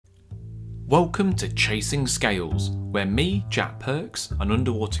Welcome to Chasing Scales, where me, Jack Perks, an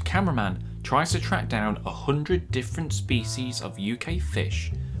underwater cameraman, tries to track down 100 different species of UK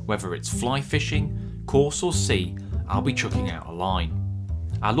fish. Whether it's fly fishing, coarse or sea, I'll be chucking out a line.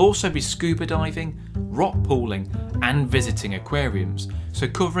 I'll also be scuba diving, rock pooling and visiting aquariums, so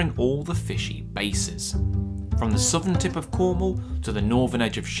covering all the fishy bases. From the southern tip of Cornwall to the northern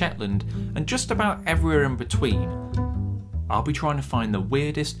edge of Shetland and just about everywhere in between, I'll be trying to find the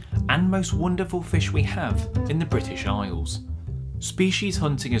weirdest and most wonderful fish we have in the British Isles. Species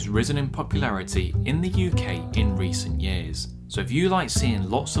hunting has risen in popularity in the UK in recent years, so if you like seeing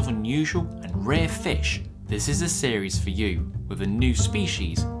lots of unusual and rare fish, this is a series for you, with a new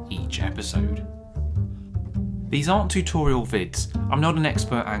species each episode. These aren't tutorial vids, I'm not an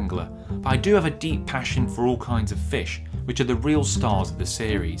expert angler, but I do have a deep passion for all kinds of fish, which are the real stars of the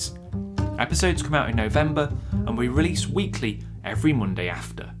series. Episodes come out in November and we release weekly every Monday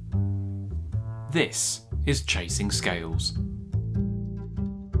after. This is Chasing Scales.